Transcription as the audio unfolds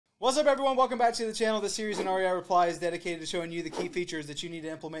What's up, everyone? Welcome back to the channel. This series in REI Reply is dedicated to showing you the key features that you need to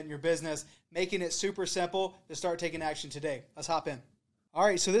implement in your business, making it super simple to start taking action today. Let's hop in. All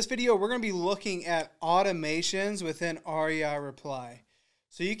right, so this video, we're going to be looking at automations within REI Reply.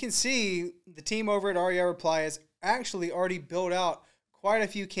 So you can see the team over at REI Reply has actually already built out quite a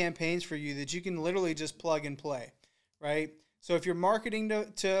few campaigns for you that you can literally just plug and play, right? So if you're marketing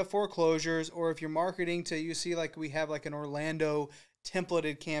to foreclosures, or if you're marketing to, you see like we have like an Orlando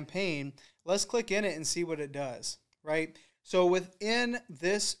templated campaign, let's click in it and see what it does, right? So within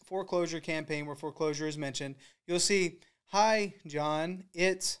this foreclosure campaign where foreclosure is mentioned, you'll see, "Hi, John,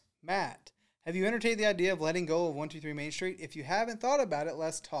 it's Matt. Have you entertained the idea of letting go of 123 Main Street? If you haven't thought about it,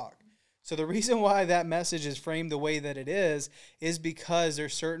 let's talk." So the reason why that message is framed the way that it is because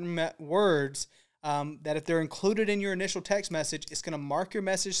there's certain words that if they're included in your initial text message, it's going to mark your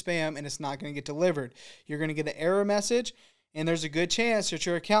message spam and it's not going to get delivered. You're going to get an error message, and there's a good chance that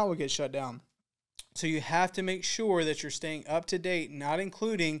your account will get shut down. So you have to make sure that you're staying up to date, not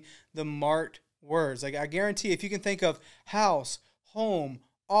including the marked words. Like I guarantee if you can think of house, home,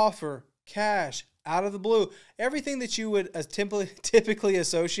 offer, cash, out of the blue, everything that you would typically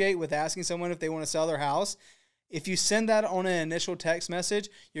associate with asking someone if they want to sell their house, if you send that on an initial text message,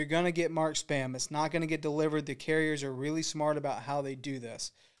 you're going to get marked spam. It's not going to get delivered. The carriers are really smart about how they do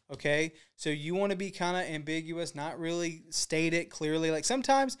this. Okay, so you want to be kind of ambiguous, not really state it clearly. Like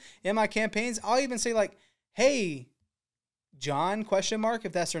sometimes in my campaigns, I'll even say like, "Hey, John, question mark,"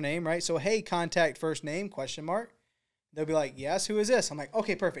 if that's their name, right? So, "Hey, contact first name, question mark." They'll be like, "Yes, who is this?" I'm like,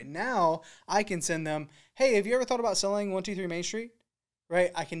 "Okay, perfect." Now I can send them, "Hey, have you ever thought about selling 123 Main Street?"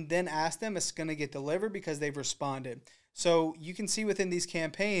 Right? I can then ask them, it's going to get delivered because they've responded. So you can see within these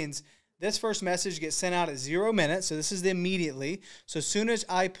campaigns, this first message gets sent out at 0 minutes. So this is the immediately. So as soon as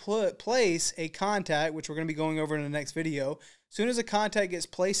I place a contact, which we're going to be going over in the next video, as soon as a contact gets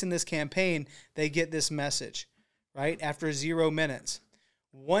placed in this campaign, they get this message, right? After 0 minutes.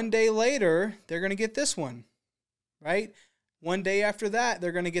 1 day later, they're going to get this one, right? 1 day after that,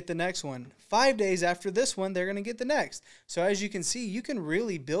 they're going to get the next one. 5 days after this one, they're going to get the next. So as you can see, you can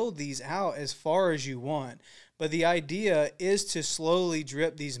really build these out as far as you want. But the idea is to slowly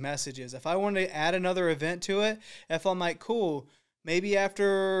drip these messages. If I want to add another event to it, if I'm like, cool, maybe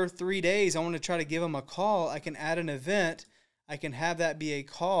after 3 days, I want to try to give them a call, I can add an event. I can have that be a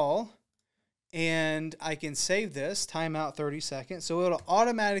call, and I can save this, timeout 30 seconds. So it'll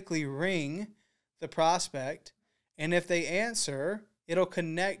automatically ring the prospect. And if they answer, it'll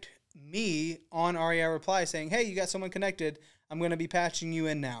connect me on REI Reply saying, "Hey, you got someone connected. I'm going to be patching you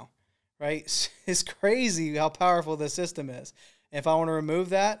in now." Right? It's crazy how powerful this system is. If I want to remove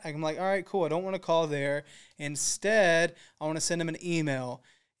that, I'm like, all right, cool. I don't want to call there. Instead, I want to send them an email.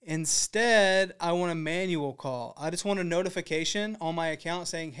 Instead, I want a manual call. I just want a notification on my account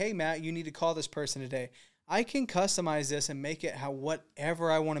saying, "Hey, Matt, you need to call this person today." I can customize this and make it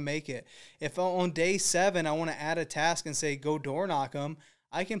whatever I want to make it. If on day 7, I want to add a task and say, "Go door knock them,"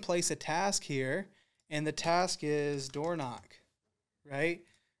 I can place a task here, and the task is door knock, right?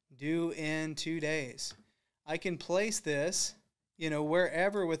 Due in 2 days. I can place this,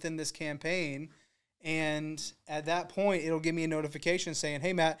 wherever within this campaign, and at that point, it'll give me a notification saying,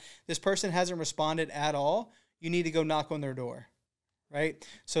 "Hey, Matt, this person hasn't responded at all. You need to go knock on their door," right?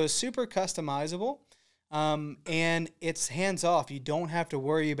 So it's super customizable, and it's hands off. You don't have to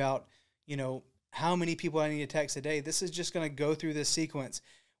worry about, how many people I need to text a day. This is just going to go through this sequence.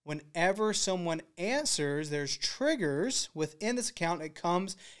 Whenever someone answers, there's triggers within this account. It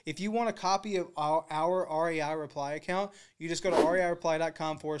comes, if you want a copy of our REI Reply account, you just go to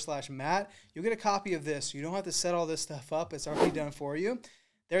reireply.com/Matt. You'll get a copy of this. You don't have to set all this stuff up. It's already done for you.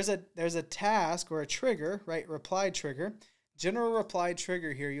 There's a task or a trigger, right? Reply trigger. General reply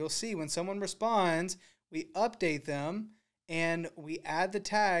trigger here. You'll see when someone responds, we update them and we add the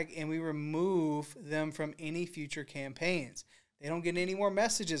tag and we remove them from any future campaigns. They don't get any more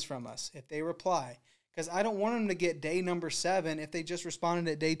messages from us if they reply, because I don't want them to get day number 7. If they just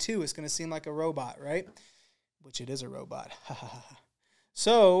responded at day 2, it's going to seem like a robot, right? Which it is a robot.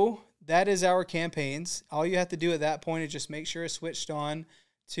 So that is our campaigns. All you have to do at that point is just make sure it's switched on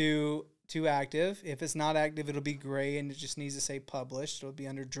to active. If it's not active, it'll be gray and it just needs to say published. It'll be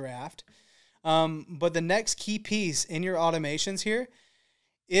under draft. But the next key piece in your automations here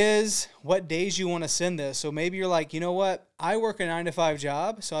is what days you want to send this. So maybe you're like, "You know what? I work a 9-to-5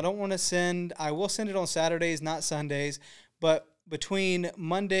 job, so I don't want to send, I will send it on Saturdays, not Sundays, but between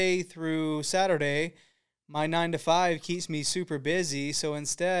Monday through Saturday, my 9-to-5 keeps me super busy. So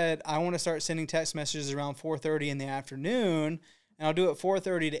instead, I want to start sending text messages around 4:30 in the afternoon, and I'll do it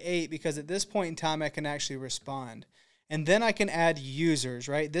 4:30 to 8 because at this point in time, I can actually respond." And then I can add users,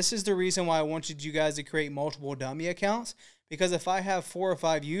 right? This is the reason why I wanted you guys to create multiple dummy accounts, because if I have 4 or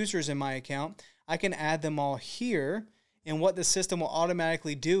 5 users in my account, I can add them all here. And what the system will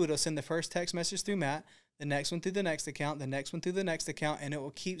automatically do, it'll send the first text message through Matt, the next one through the next account, the next one through the next account, and it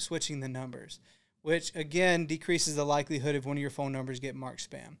will keep switching the numbers, which again decreases the likelihood of one of your phone numbers get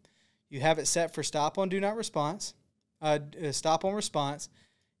marked spam. You have it set for stop on response.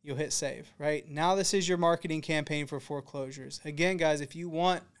 You'll hit save, right? Now this is your marketing campaign for foreclosures. Again, guys, if you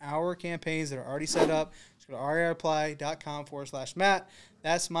want our campaigns that are already set up, just go to reiapply.com/Matt.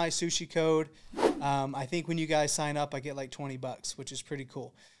 That's my sushi code. I think when you guys sign up, I get like $20, which is pretty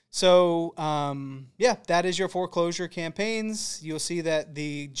cool. So, yeah, that is your foreclosure campaigns. You'll see that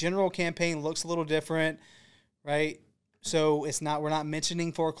the general campaign looks a little different, right? So we're not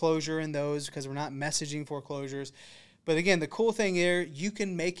mentioning foreclosure in those because we're not messaging foreclosures. But again, the cool thing here, you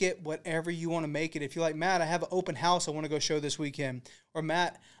can make it whatever you want to make it. If you're like, Matt, I have an open house I want to go show this weekend. Or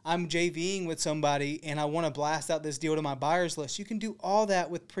Matt, I'm JVing with somebody and I want to blast out this deal to my buyers list. You can do all that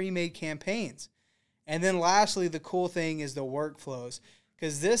with pre-made campaigns. And then lastly, the cool thing is the workflows,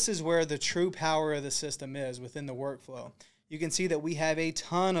 because this is where the true power of the system is within the workflow. You can see that we have a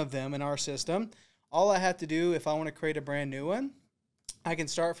ton of them in our system. All I have to do if I want to create a brand new one, I can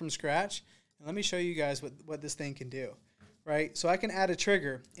start from scratch. And let me show you guys what this thing can do, right? So I can add a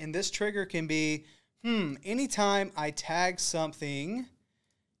trigger, and this trigger can be, anytime I tag something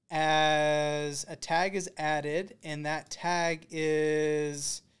as a tag is added, and that tag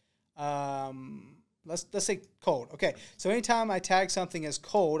is, let's say cold. Okay, so anytime I tag something as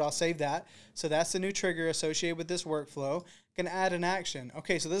cold, I'll save that. So that's the new trigger associated with this workflow. I can add an action.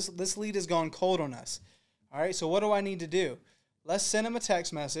 Okay, so this lead has gone cold on us. All right, so what do I need to do? Let's send them a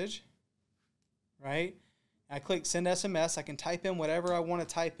text message. Right? I click send SMS. I can type in whatever I want to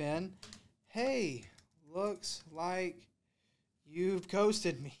type in. Hey, looks like you've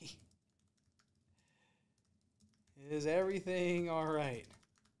ghosted me. Is everything all right?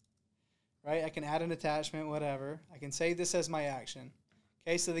 Right? I can add an attachment, whatever. I can save this as my action.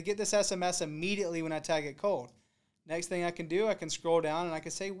 Okay, so they get this SMS immediately when I tag it cold. Next thing I can do, I can scroll down and I can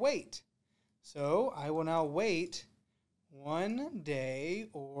say wait. So I will now wait 1 day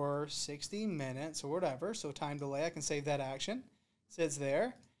or 60 minutes or whatever. So time delay, I can save that action. It sits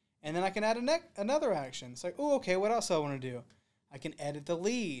there. And then I can add another action. It's like, oh, okay, what else do I want to do? I can edit the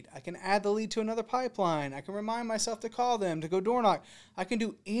lead. I can add the lead to another pipeline. I can remind myself to call them, to go door knock. I can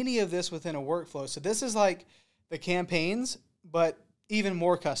do any of this within a workflow. So this is like the campaigns, but even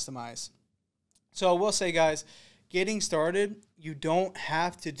more customized. So I will say, guys, getting started, you don't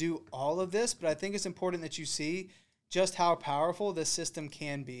have to do all of this, but I think it's important that you see just how powerful this system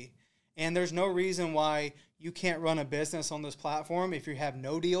can be. And there's no reason why you can't run a business on this platform if you have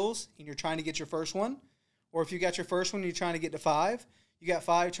no deals and you're trying to get your first one, or if you got your first one and you're trying to get to 5, you got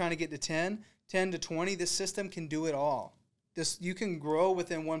 5 trying to get to 10, 10 to 20, this system can do it all. You can grow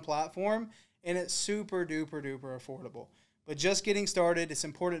within one platform, and it's super duper duper affordable. But just getting started, it's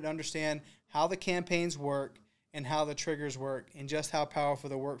important to understand how the campaigns work and how the triggers work and just how powerful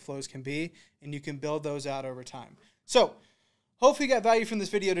the workflows can be, and you can build those out over time. So hopefully you got value from this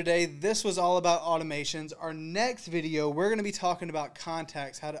video today. This was all about automations. Our next video, we're going to be talking about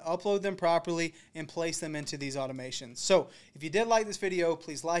contacts, how to upload them properly and place them into these automations. So if you did like this video,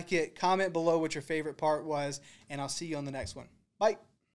 please like it, comment below what your favorite part was, and I'll see you on the next one. Bye.